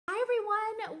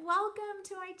welcome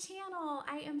to my channel.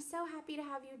 I am so happy to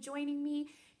have you joining me.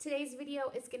 Today's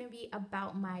video is going to be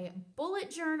about my bullet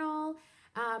journal.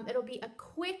 It'll be a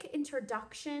quick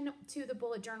introduction to the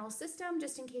bullet journal system,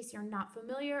 just in case you're not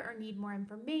familiar or need more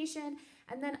information.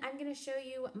 And then I'm going to show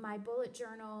you my bullet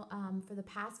journal for the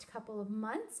past couple of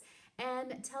months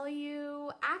and tell you,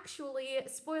 actually,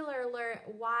 spoiler alert,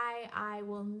 why I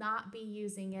will not be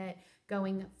using it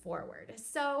going forward.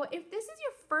 So if this is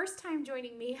your first time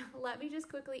joining me, let me just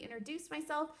quickly introduce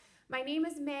myself. My name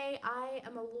is May. I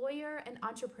am a lawyer and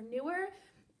entrepreneur,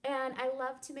 and I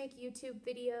love to make YouTube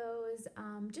videos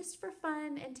just for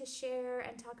fun and to share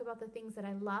and talk about the things that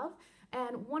I love.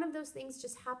 And one of those things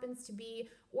just happens to be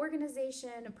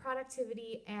organization,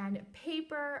 productivity, and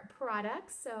paper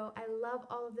products. So I love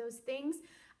all of those things.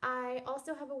 I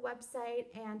also have a website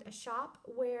and a shop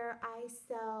where I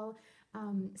sell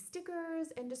stickers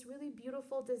and just really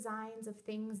beautiful designs of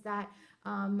things that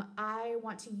I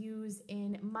want to use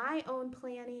in my own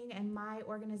planning and my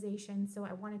organization. So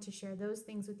I wanted to share those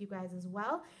things with you guys as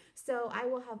well. So I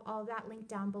will have all that linked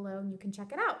down below and you can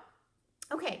check it out.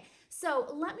 Okay, so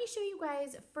let me show you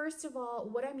guys, first of all,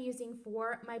 what I'm using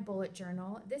for my bullet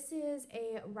journal. This is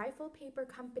a Rifle Paper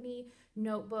Company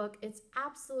notebook. It's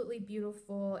absolutely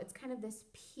beautiful. It's kind of this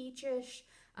peachish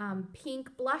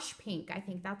pink, blush pink. I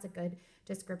think that's a good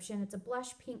description. It's a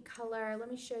blush pink color. Let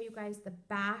me show you guys the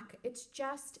back. It's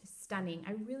just stunning.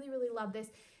 I really, really love this.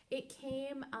 It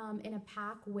came in a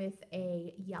pack with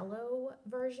a yellow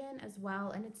version as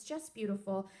well, and it's just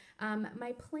beautiful.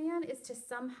 My plan is to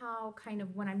somehow kind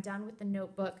of, when I'm done with the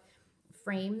notebook,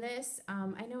 frame this.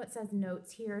 I know it says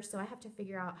notes here, so I have to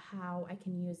figure out how I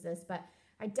can use this, but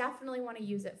I definitely want to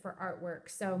use it for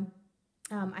artwork. So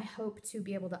I hope to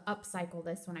be able to upcycle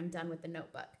this when I'm done with the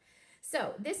notebook.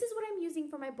 So this is what I'm using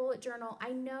for my bullet journal.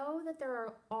 I know that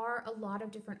there are a lot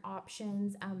of different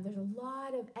options. There's a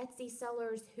lot of Etsy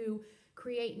sellers who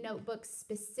create notebooks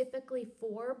specifically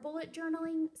for bullet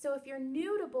journaling. So if you're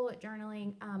new to bullet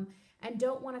journaling and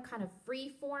don't want to kind of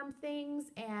free form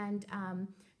things and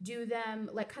do them,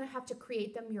 like kind of have to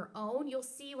create them your own, you'll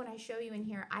see when I show you in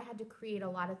here, I had to create a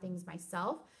lot of things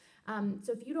myself.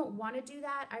 So if you don't want to do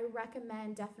that, I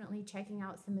recommend definitely checking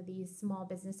out some of these small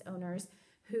business owners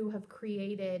who have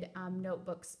created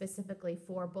notebooks specifically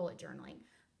for bullet journaling.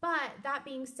 But that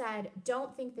being said,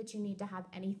 don't think that you need to have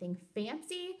anything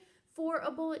fancy for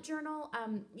a bullet journal.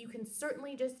 You can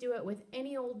certainly just do it with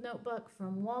any old notebook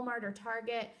from Walmart or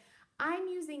Target. I'm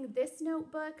using this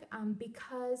notebook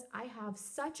because I have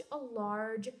such a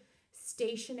large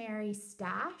stationery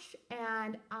stash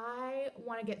and I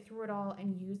want to get through it all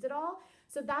and use it all.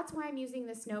 So that's why I'm using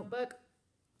this notebook.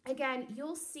 Again,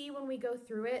 you'll see when we go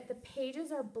through it, the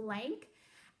pages are blank,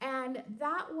 and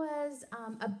that was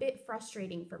a bit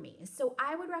frustrating for me. So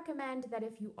I would recommend that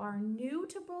if you are new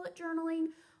to bullet journaling,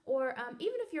 or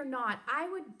even if you're not, I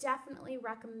would definitely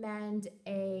recommend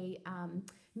a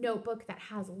notebook that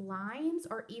has lines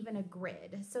or even a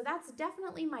grid. So that's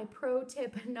definitely my pro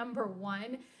tip number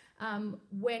one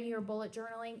when you're bullet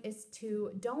journaling, is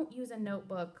to don't use a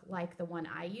notebook like the one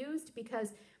I used,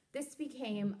 because this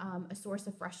became a source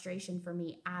of frustration for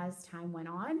me as time went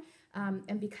on.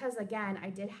 And because, again, I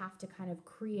did have to kind of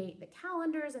create the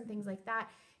calendars and things like that,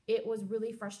 it was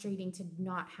really frustrating to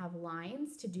not have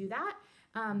lines to do that.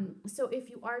 So if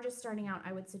you are just starting out,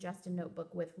 I would suggest a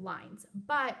notebook with lines.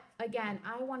 But again,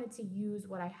 I wanted to use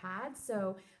what I had,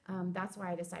 so that's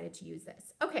why I decided to use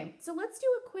this. Okay, so let's do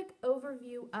a quick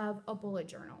overview of a bullet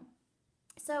journal.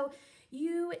 So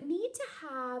you need to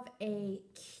have a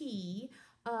key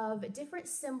of different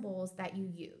symbols that you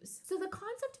use. So the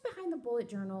concept behind the bullet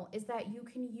journal is that you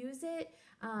can use it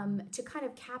to kind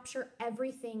of capture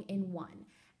everything in one.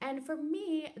 And for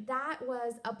me, that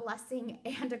was a blessing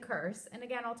and a curse. And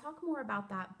again, I'll talk more about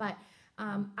that, but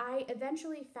I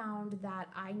eventually found that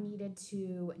I needed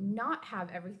to not have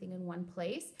everything in one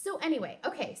place. So anyway,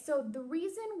 okay, so the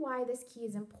reason why this key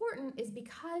is important is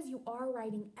because you are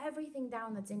writing everything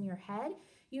down that's in your head.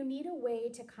 You need a way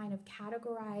to kind of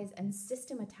categorize and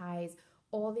systematize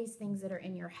all these things that are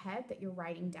in your head that you're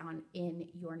writing down in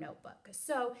your notebook.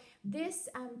 So this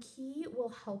key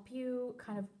will help you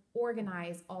kind of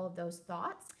organize all of those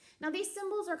thoughts. Now, these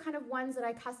symbols are kind of ones that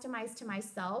I customized to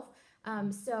myself.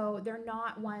 So they're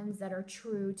not ones that are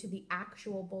true to the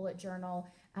actual bullet journal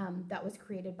that was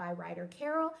created by Ryder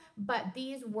Carroll, but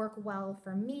these work well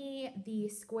for me. The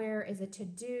square is a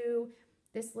to-do.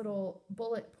 This little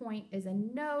bullet point is a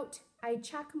note. I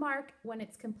check mark when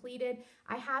it's completed.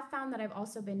 I have found that I've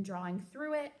also been drawing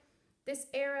through it. This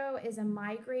arrow is a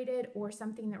migrated or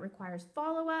something that requires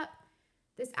follow-up.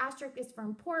 This asterisk is for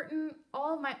important.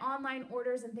 All of my online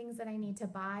orders and things that I need to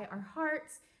buy are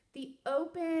hearts. The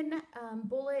open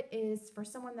bullet is for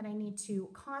someone that I need to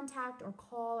contact or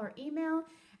call or email.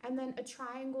 And then a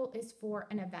triangle is for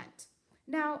an event.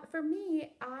 Now, for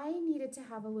me, I needed to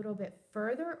have a little bit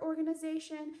further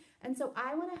organization, and so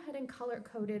I went ahead and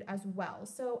color-coded as well.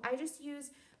 So I just use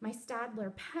my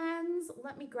Staedtler pens.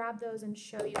 Let me grab those and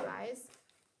show you guys.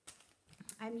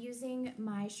 I'm using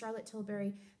my Charlotte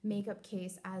Tilbury makeup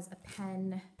case as a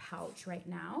pen pouch right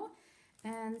now.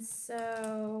 And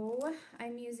so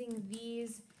I'm using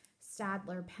these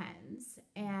Staedtler pens,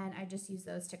 and I just use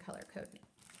those to color code me.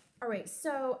 All right,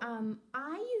 so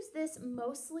I use this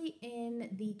mostly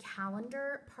in the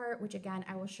calendar part, which again,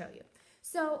 I will show you.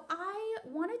 So I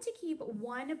wanted to keep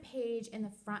one page in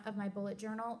the front of my bullet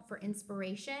journal for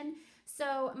inspiration.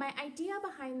 So my idea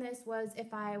behind this was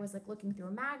if I was like looking through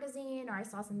a magazine or I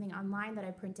saw something online that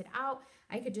I printed out,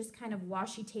 I could just kind of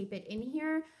washi tape it in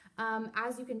here.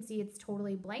 As you can see, it's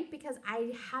totally blank because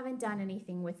I haven't done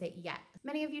anything with it yet.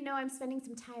 Many of you know I'm spending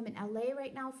some time in LA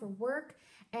right now for work,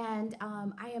 and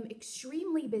I am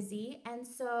extremely busy, and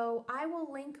so I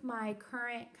will link my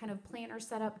current kind of planner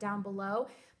setup down below,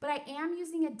 but I am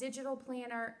using a digital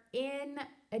planner in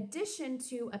addition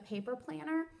to a paper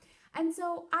planner, and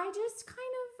so I just kind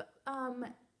of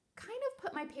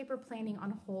put my paper planning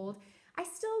on hold. I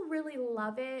still really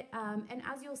love it, and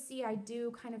as you'll see, I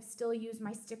do kind of still use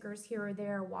my stickers here or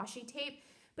there, washi tape,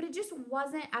 but it just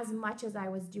wasn't as much as I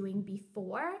was doing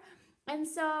before. And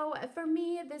so for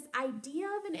me, this idea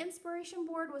of an inspiration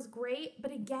board was great,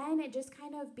 but again, it just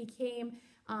kind of became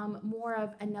more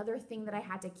of another thing that I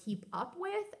had to keep up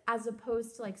with as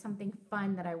opposed to like something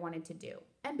fun that I wanted to do.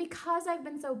 And because I've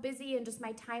been so busy and just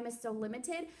my time is so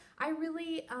limited, I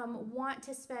really want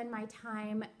to spend my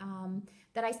time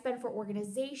that I spend for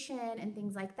organization and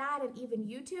things like that, and even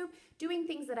YouTube, doing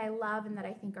things that I love and that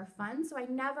I think are fun. So I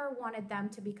never wanted them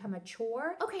to become a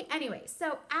chore. Okay, anyway,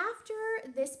 so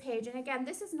after this page, and again,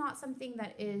 this is not something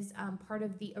that is part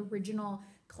of the original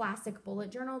classic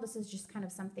bullet journal. This is just kind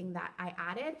of something that I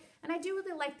added, and I do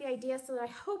really like the idea, so I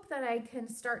hope that I can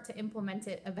start to implement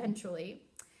it eventually.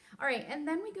 All right, and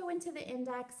then we go into the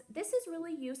index. This is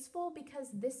really useful because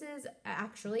this is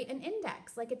actually an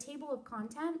index, like a table of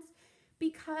contents,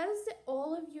 because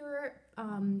all of your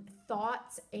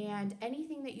thoughts and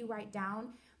anything that you write down,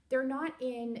 they're not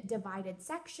in divided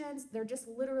sections. They're just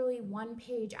literally one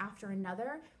page after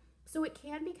another. So it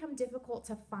can become difficult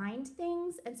to find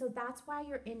things, and so that's why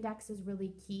your index is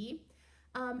really key.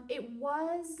 It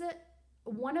was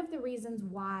one of the reasons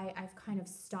why I've kind of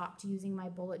stopped using my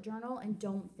bullet journal and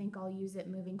don't think I'll use it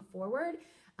moving forward,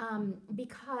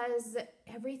 because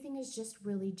everything is just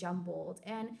really jumbled.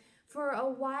 And for a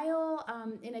while,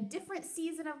 in a different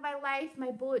season of my life,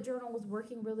 my bullet journal was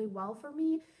working really well for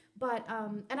me, but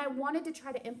and I wanted to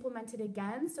try to implement it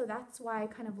again, so that's why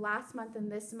kind of last month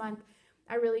and this month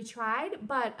I really tried,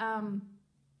 but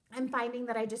I'm finding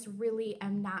that I just really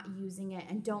am not using it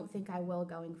and don't think I will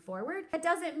going forward. That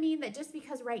doesn't mean that just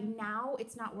because right now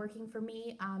it's not working for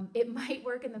me, it might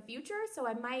work in the future, so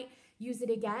I might use it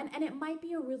again, and it might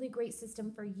be a really great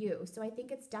system for you, so I think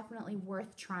it's definitely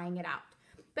worth trying it out.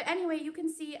 But anyway, you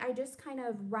can see I just kind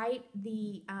of write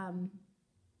the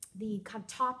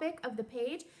topic of the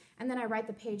page, and then I write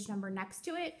the page number next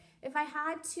to it. If I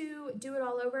had to do it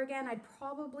all over again, I'd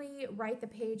probably write the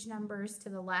page numbers to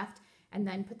the left and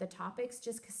then put the topics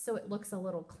just so it looks a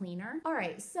little cleaner. All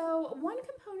right, so one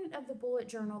component of the bullet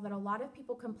journal that a lot of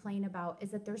people complain about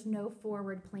is that there's no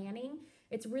forward planning.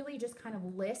 It's really just kind of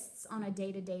lists on a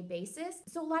day-to-day basis.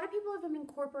 So a lot of people have been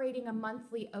incorporating a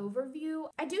monthly overview.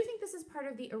 I do think this is part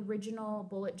of the original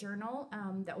bullet journal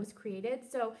that was created.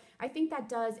 So I think that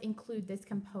does include this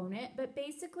component, but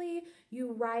basically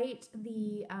you write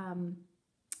the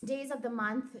days of the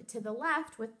month to the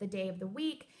left with the day of the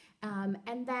week,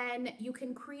 and then you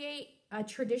can create a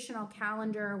traditional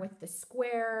calendar with the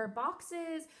square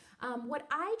boxes. What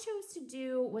I chose to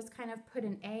do was kind of put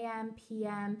an AM,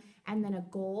 PM, and then a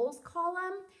goals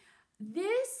column.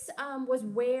 This was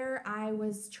where I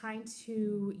was trying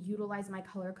to utilize my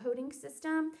color coding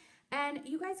system. And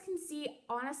you guys can see,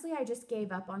 honestly, I just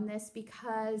gave up on this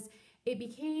because it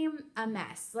became a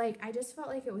mess. Like, I just felt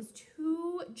like it was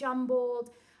too jumbled.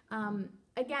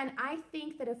 Again, I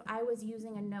think that if I was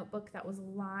using a notebook that was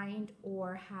lined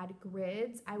or had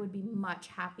grids, I would be much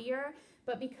happier.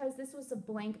 But because this was a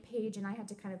blank page and I had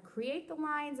to kind of create the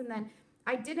lines, and then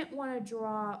I didn't want to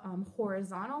draw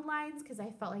horizontal lines because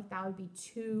I felt like that would be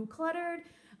too cluttered.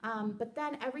 But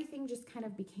then everything just kind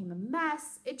of became a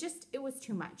mess. It was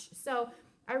too much. So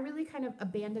I really kind of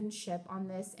abandoned ship on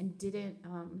this and didn't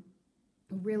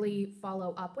really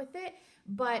follow up with it.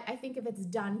 But I think if it's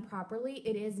done properly,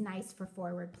 it is nice for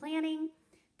forward planning.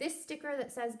 This sticker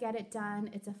that says get it done,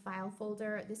 it's a file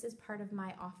folder. This is part of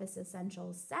my Office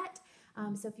Essentials set.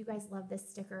 So if you guys love this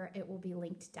sticker, it will be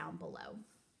linked down below.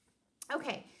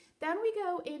 Okay, then we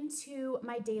go into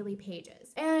my daily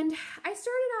pages. And I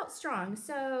started out strong.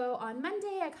 So on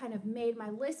Monday, I kind of made my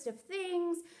list of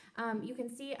things. You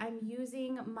can see I'm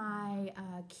using my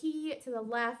key to the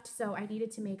left. So I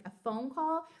needed to make a phone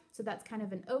call. So that's kind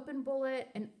of an open bullet.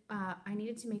 And I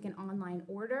needed to make an online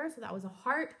order. So that was a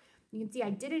heart. You can see I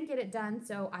didn't get it done,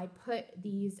 so I put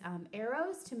these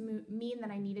arrows to mean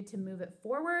that I needed to move it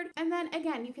forward. And then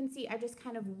again, you can see I just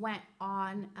kind of went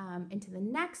on into the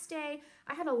next day.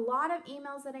 I had a lot of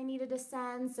emails that I needed to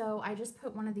send, so I just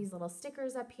put one of these little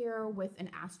stickers up here with an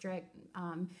asterisk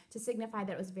to signify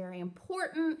that it was very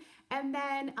important. And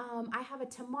then I have a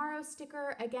tomorrow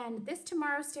sticker. Again, this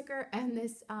tomorrow sticker and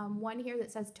this one here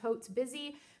that says totes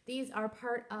busy. These are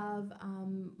part of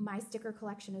my sticker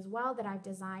collection as well that I've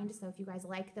designed. So if you guys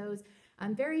like those,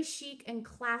 very chic and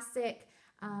classic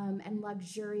and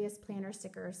luxurious planner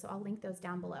stickers. So I'll link those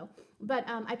down below. But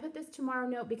I put this tomorrow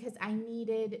note because I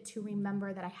needed to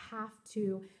remember that I have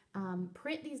to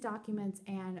print these documents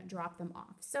and drop them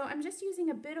off. So I'm just using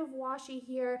a bit of washi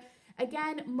here.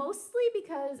 Again, mostly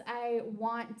because I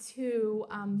want to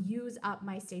use up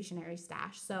my stationery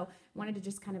stash. So I wanted to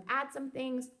just kind of add some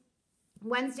things.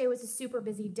 Wednesday was a super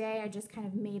busy day. I just kind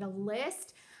of made a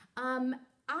list.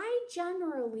 I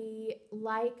generally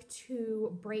like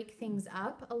to break things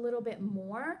up a little bit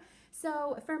more.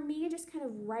 So for me, just kind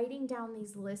of writing down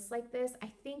these lists like this,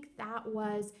 I think that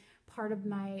was part of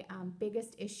my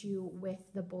biggest issue with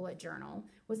the bullet journal,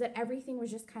 was that everything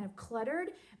was just kind of cluttered.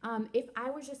 If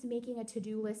I was just making a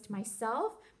to-do list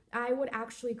myself, I would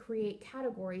actually create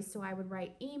categories. So I would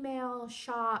write email,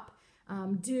 shop,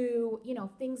 do, you know,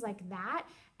 things like that.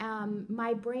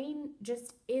 My brain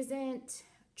just isn't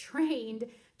trained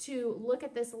to look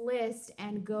at this list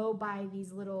and go by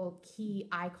these little key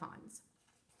icons.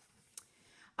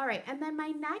 All right, and then my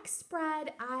next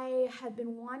spread, I have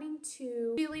been wanting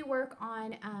to really work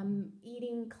on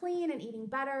eating clean and eating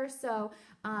better. So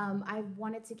I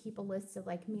wanted to keep a list of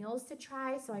like meals to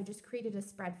try. So I just created a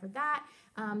spread for that.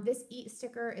 This eat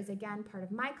sticker is again part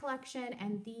of my collection.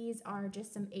 And these are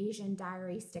just some Asian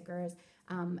diary stickers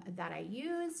that I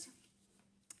used.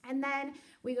 And then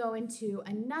we go into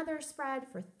another spread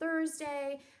for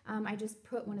Thursday. I just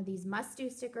put one of these must-do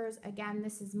stickers. Again,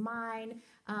 this is mine.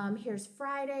 Here's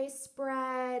Friday's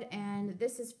spread, and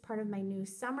this is part of my new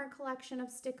summer collection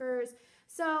of stickers.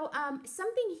 So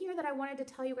something here that I wanted to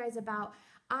tell you guys about,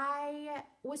 I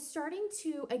was starting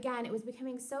to, again, it was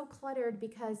becoming so cluttered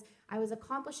because I was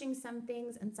accomplishing some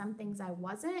things and some things I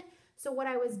wasn't. So what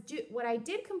I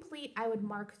did complete, I would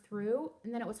mark through,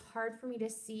 and then it was hard for me to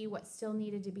see what still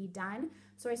needed to be done.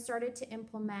 So I started to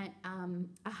implement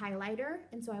a highlighter,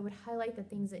 and so I would highlight the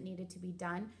things that needed to be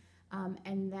done,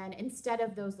 and then instead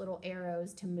of those little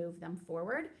arrows to move them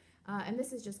forward. And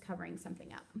this is just covering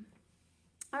something up.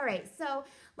 All right, so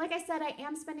like I said, I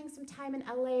am spending some time in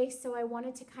LA, so I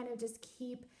wanted to kind of just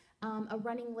keep a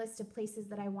running list of places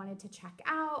that I wanted to check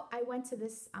out. I went to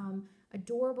this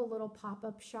adorable little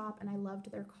pop-up shop and I loved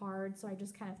their card, so I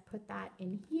just kind of put that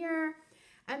in here.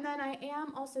 And then I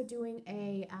am also doing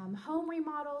a home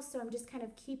remodel, so I'm just kind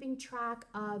of keeping track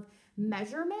of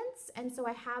measurements, and so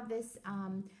I have this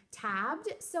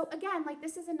tabbed. So again, like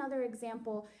this is another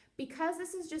example, because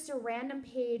this is just a random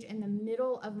page in the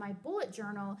middle of my bullet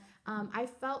journal, I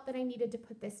felt that I needed to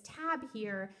put this tab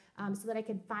here so that I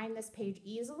could find this page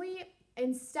easily,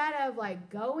 instead of like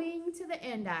going to the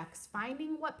index,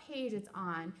 finding what page it's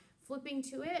on, flipping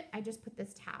to it. I just put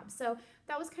this tab. So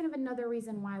that was kind of another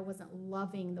reason why I wasn't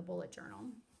loving the bullet journal.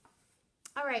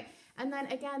 All right, and then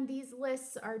again, these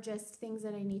lists are just things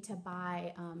that I need to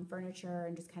buy, furniture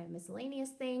and just kind of miscellaneous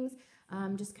things,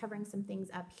 just covering some things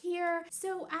up here.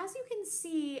 So as you can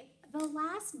see, the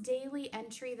last daily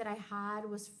entry that I had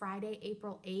was Friday,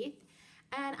 April 8th.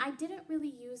 And I didn't really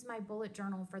use my bullet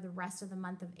journal for the rest of the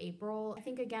month of April. I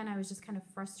think, again, I was just kind of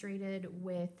frustrated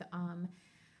with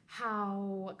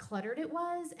how cluttered it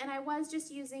was. And I was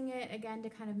just using it, again, to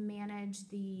kind of manage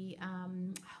the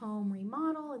home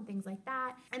remodel and things like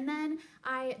that. And then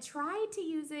I tried to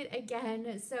use it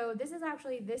again. So this is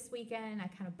actually this weekend. I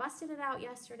kind of busted it out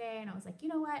yesterday. And I was like, you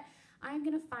know what? I'm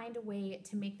going to find a way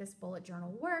to make this bullet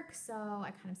journal work. So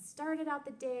I kind of started out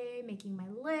the day making my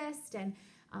list, and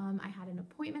I had an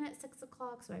appointment at 6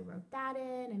 o'clock, so I wrote that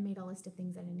in and made a list of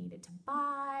things that I needed to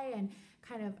buy and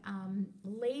kind of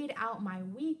laid out my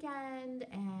weekend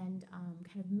and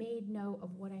kind of made note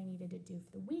of what I needed to do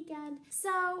for the weekend.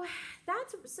 So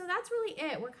that's really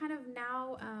it. We're kind of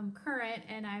now current,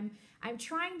 and I'm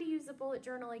trying to use the bullet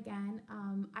journal again.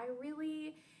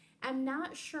 I'm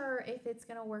not sure if it's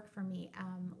going to work for me.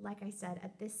 Like I said,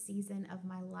 at this season of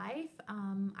my life,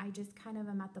 I just kind of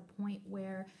am at the point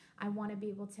where I want to be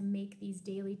able to make these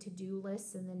daily to-do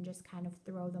lists and then just kind of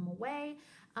throw them away.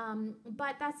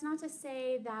 But that's not to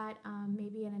say that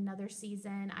maybe in another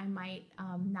season I might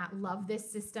not love this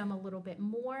system a little bit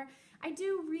more. I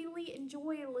do really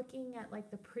enjoy looking at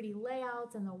like the pretty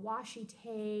layouts and the washi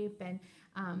tape, and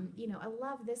I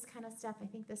love this kind of stuff. I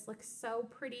think this looks so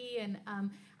pretty, and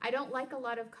I don't like a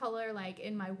lot of color like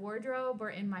in my wardrobe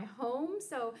or in my home,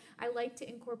 so I like to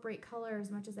incorporate color as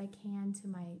much as I can to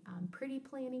my pretty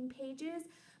planning pages.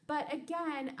 But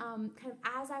again, kind of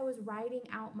as I was writing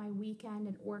out my weekend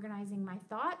and organizing my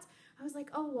thoughts, I was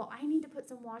like, oh, well, I need to put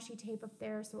some washi tape up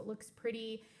there so it looks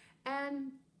pretty.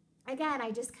 And again,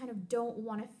 I just kind of don't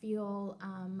want to feel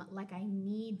like I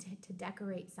need to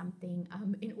decorate something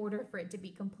in order for it to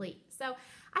be complete. So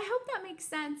I hope that makes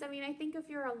sense. I mean, I think if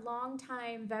you're a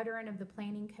longtime veteran of the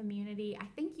planning community, I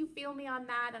think you feel me on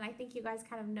that, and I think you guys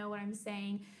kind of know what I'm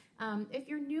saying. If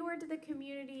you're newer to the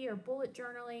community or bullet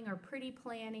journaling or pretty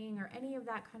planning or any of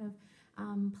that kind of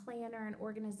planner and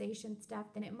organization stuff,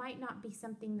 then it might not be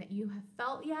something that you have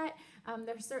felt yet.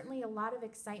 There's certainly a lot of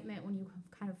excitement when you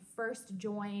have kind of first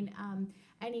join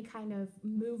any kind of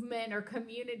movement or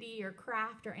community or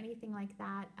craft or anything like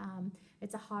that.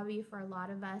 It's a hobby for a lot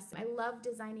of us. I love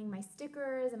designing my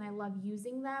stickers and I love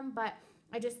using them, but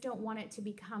I just don't want it to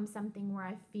become something where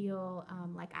I feel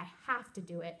like I have to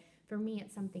do it. For me,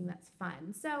 it's something that's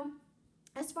fun. So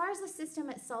as far as the system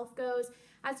itself goes,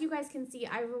 as you guys can see,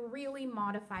 I've really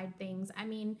modified things. I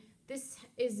mean, this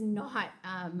is not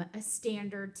a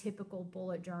standard typical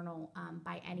bullet journal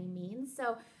by any means.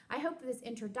 So I hope this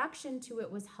introduction to it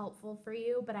was helpful for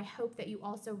you, but I hope that you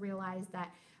also realize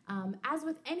that as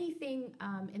with anything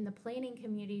in the planning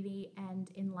community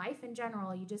and in life in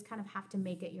general, you just kind of have to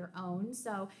make it your own.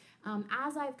 So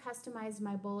as I've customized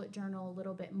my bullet journal a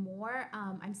little bit more,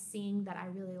 I'm seeing that I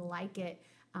really like it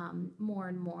more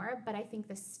and more. But I think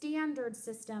the standard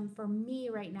system for me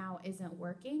right now isn't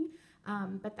working.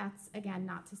 But that's, again,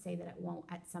 not to say that it won't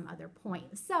at some other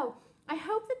point. So I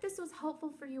hope that this was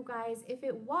helpful for you guys. If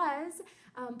it was,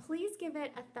 please give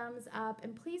it a thumbs up,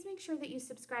 and please make sure that you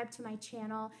subscribe to my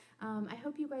channel. I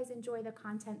hope you guys enjoy the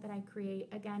content that I create.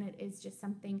 Again, it is just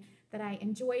something that I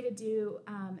enjoy to do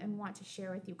and want to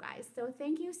share with you guys. So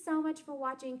thank you so much for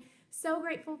watching. So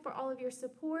grateful for all of your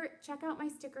support. Check out my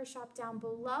sticker shop down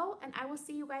below, and I will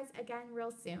see you guys again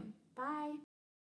real soon. Bye.